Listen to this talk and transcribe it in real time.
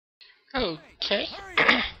Okay.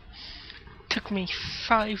 Took me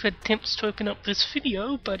 5 attempts to open up this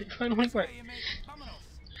video, but it finally worked. I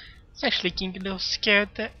was actually getting a little scared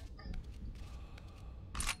that...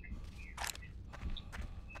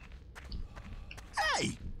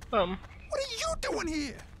 Hey! What are you doing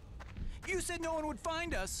here? You said no one would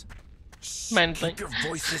find us. Man, keep your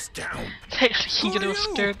voices down. Actually getting a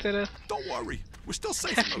little scared that Don't worry, we're still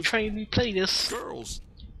safe. I have to try and replay this. Girls,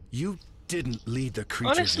 you didn't lead the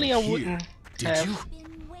creatures. Honestly, in I here, wouldn't did have. you?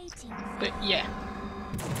 But yeah.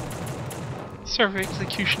 Server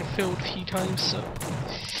execution failed a few times, so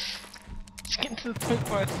it's getting to the point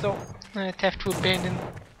where I thought I'd have to abandon.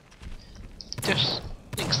 Just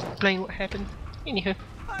explain what happened. Anywho.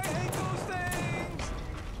 I hate those things!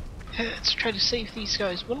 Let's try to save these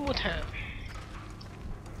guys one more time.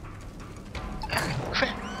 Ah,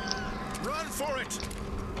 crap. Run for it!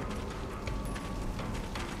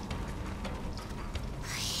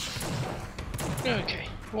 Okay,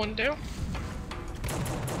 one down.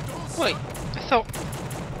 Wait, I thought...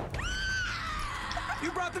 You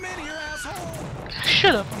brought them in here, asshole!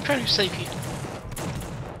 Shut up, I'm trying to save you.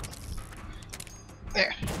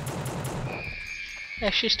 There.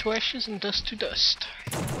 Ashes to ashes and dust to dust.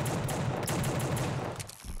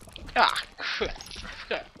 Ah, crap. I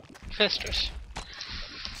forgot. Festers.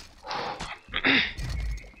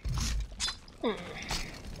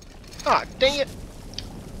 Ah, dang it.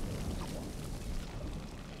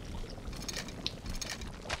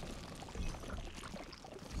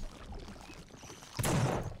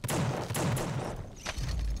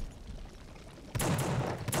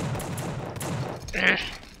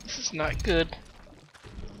 This is not good.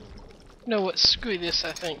 You know what? Screw this,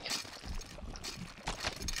 I think.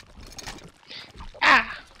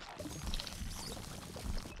 Ah!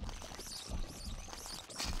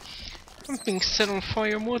 I'm being set on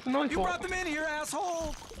fire more than I thought. You brought them in here,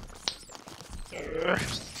 asshole!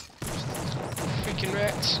 Freaking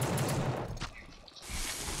rats.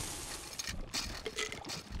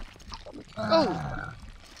 Oh!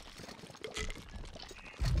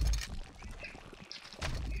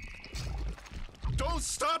 Don't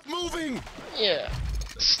stop moving! Yeah.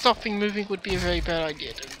 Stopping moving would be a very bad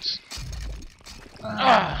idea, dudes.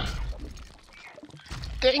 Ah!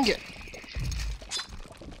 Dang it!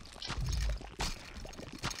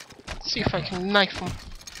 See if I can knife him.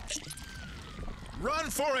 Run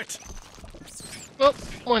for it! Oh,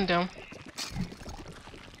 one down.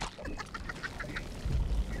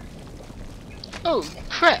 Oh,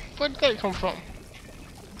 crap! Where'd that come from?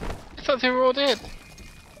 I thought they were all dead.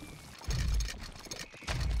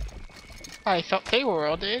 I thought they were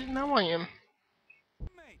all dead, now I am.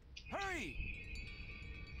 Mate, hurry!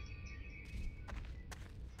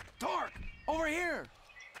 Dark, over here!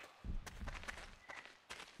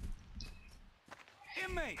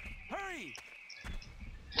 Inmate, hurry!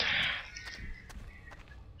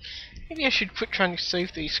 Maybe I should quit trying to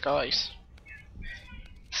save these guys.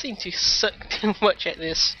 I seem to suck too much at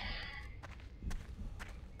this.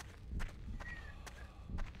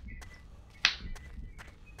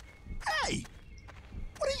 Hey!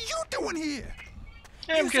 What are you doing here?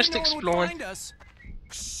 I'm just exploring.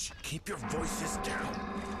 Shh, keep your voices down.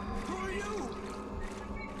 Who are you?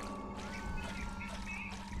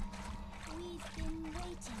 We've been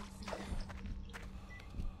waiting for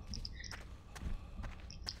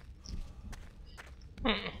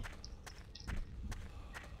you.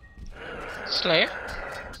 Slayer?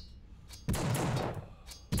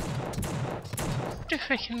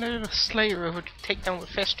 If I can lure a Slayer over to take down the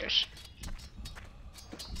Festers.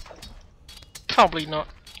 Probably not,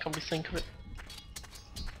 come to think of it.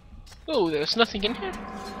 Oh, there's nothing in here.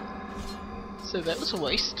 So that was a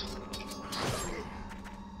waste.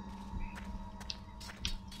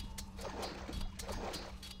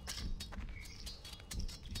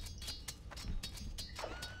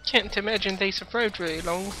 Can't imagine they survived very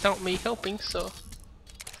long without me helping, so...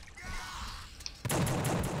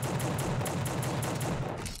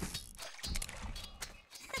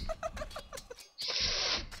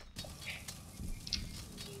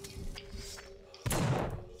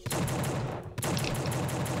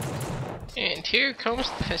 And here comes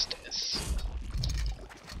the Festus.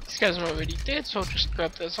 These guys are already dead, so I'll just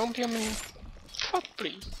grab the zombie and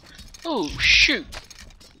probably... Oh, shoot!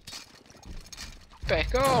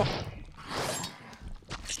 Back off!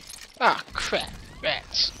 Ah, crap,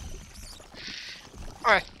 rats.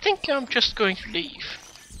 I think I'm just going to leave.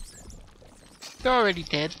 They're already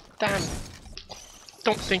dead. Damn.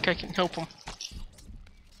 Don't think I can help them.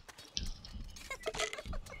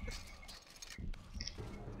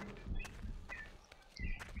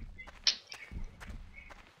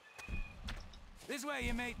 This way,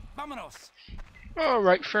 inmate. Vámonos.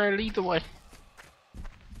 Alright, fair, lead the way.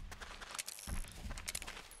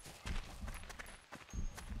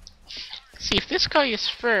 See, if this guy is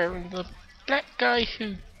fair, and the black guy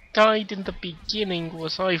who died in the beginning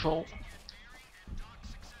was Ivo,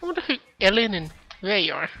 I wonder who Ellen and Ray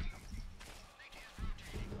are.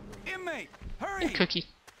 Inmate, hurry! And Cookie.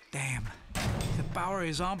 Damn. The power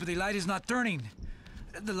is on, but the light is not turning.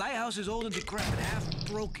 The lighthouse is old and decrepit, half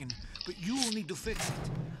broken, but you will need to fix it.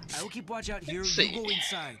 I will keep watch out here. You go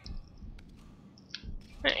inside.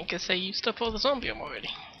 I guess I used up all the zombie ammo already.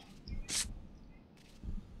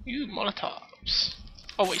 Ooh, Molotovs.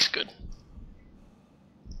 Always good.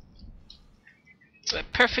 It's a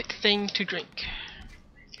perfect thing to drink.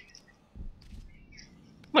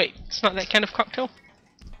 Wait, it's not that kind of cocktail?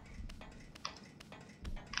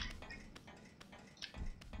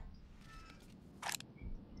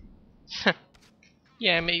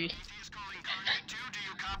 Yeah, maybe.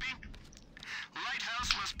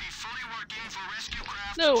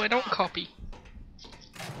 No, I don't copy.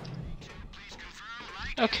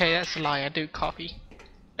 Okay, that's a lie, I do copy.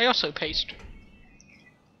 I also paste.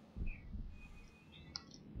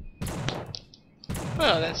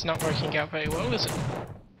 Well, that's not working out very well, is it?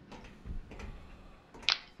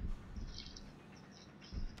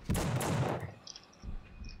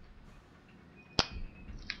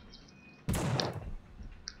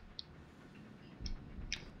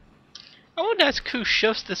 I wonder if Ku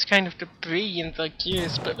shoves this kind of debris in the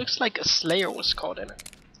gears, but it looks like a Slayer was caught in it.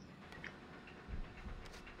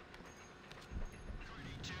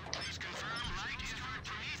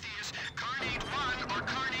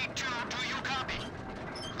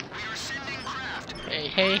 Hey,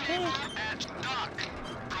 hey, hey.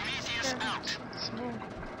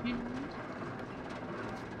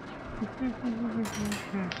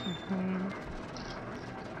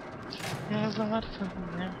 Have a lot of fun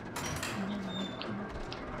now.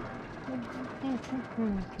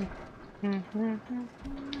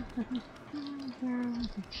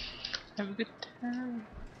 Have a good time.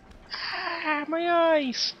 Ah, my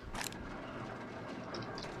eyes!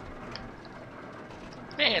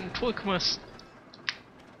 Man, Twig must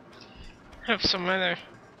have some other.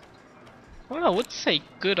 Well, I would say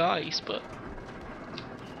good eyes, but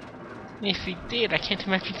if he did, I can't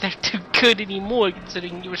imagine they're too good anymore,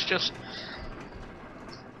 considering he was just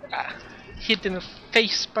hit in the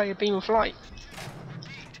face by a beam of light.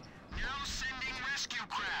 Now sending rescue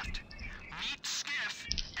craft. Meet skiff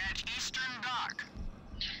at Eastern Dock.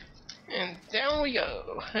 And down we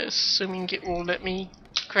go, assuming it will let me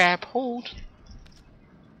grab hold.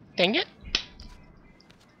 Dang it!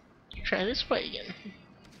 Try this way again.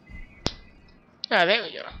 Ah, there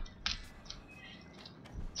we go.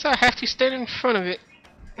 So I have to stand in front of it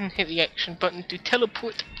and hit the action button to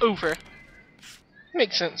teleport over.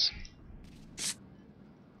 Makes sense.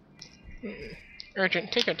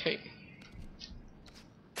 Urgent ticker tape.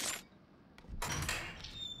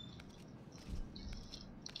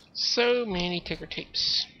 So many ticker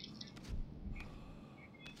tapes.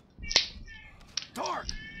 Tor,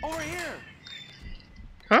 over here.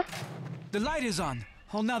 Huh? The light is on.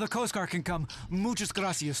 Oh, now the Coast Guard can come. Muchas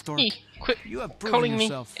gracias, Tor. Hey, quit You have proven calling me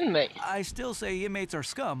yourself. inmate. I still say inmates are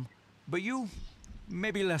scum, but you,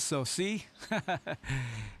 maybe less so, see?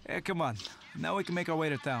 Come on. Now we can make our way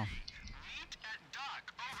to town. Meet at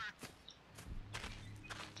dock. Over.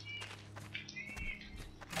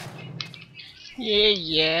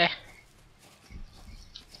 Yeah.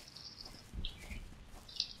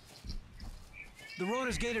 The road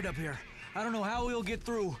is gated up here. I don't know how we'll get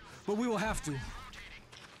through, but we will have to. We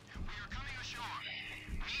are coming ashore.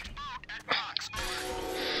 Meet boat at docks.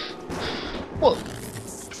 Whoa.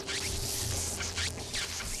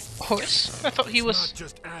 Horse? I thought he It's was. not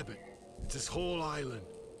just Abbott. It's this whole island.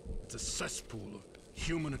 It's a cesspool of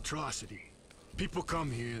human atrocity. People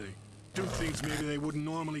come here, they do things maybe they wouldn't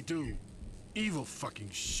normally do. Evil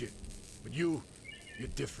fucking shit. But you're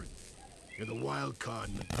different. You're the wild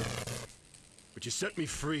card. But you set me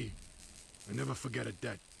free. I never forget a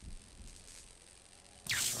debt.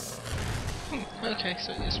 Okay,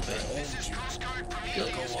 so it's bad. This is Coast Guard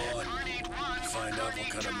Prometheus at Carnate 1. Find out what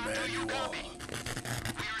kind of man you are. We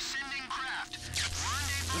are sending craft.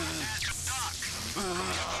 Rendezvous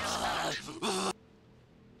at dock.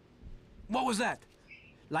 What was that?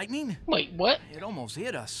 Lightning? Wait, what? It almost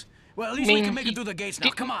hit us. Well, at least we can make it through the gates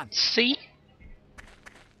now. Come on. See?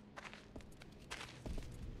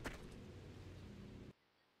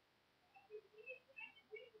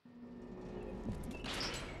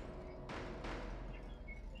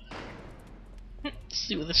 Let's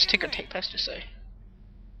see what this ticker tape has to say.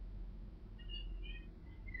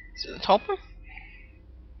 Is it the top one?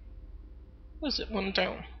 Was it one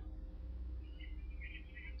down?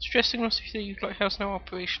 Stressing us with the lighthouse now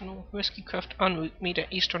operational. Rescue craft en route. Meet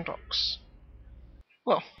at Eastern Docks.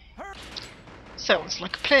 Well, sounds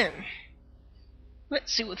like a plan.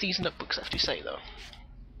 Let's see what these notebooks have to say, though.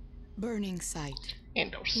 Burning site.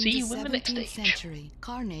 And I'll In see the you in the next 17th stage. century,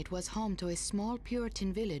 Carnate was home to a small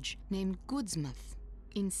Puritan village named Goodsmouth.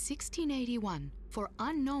 In 1681, for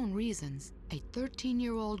unknown reasons, a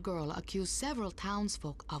 13-year-old girl accused several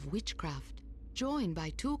townsfolk of witchcraft. Joined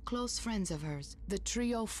by two close friends of hers, the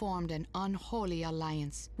trio formed an unholy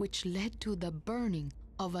alliance, which led to the burning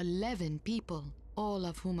of 11 people, all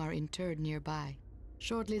of whom are interred nearby.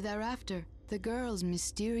 Shortly thereafter, the girls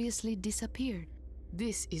mysteriously disappeared.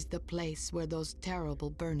 This is the place where those terrible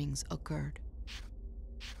burnings occurred.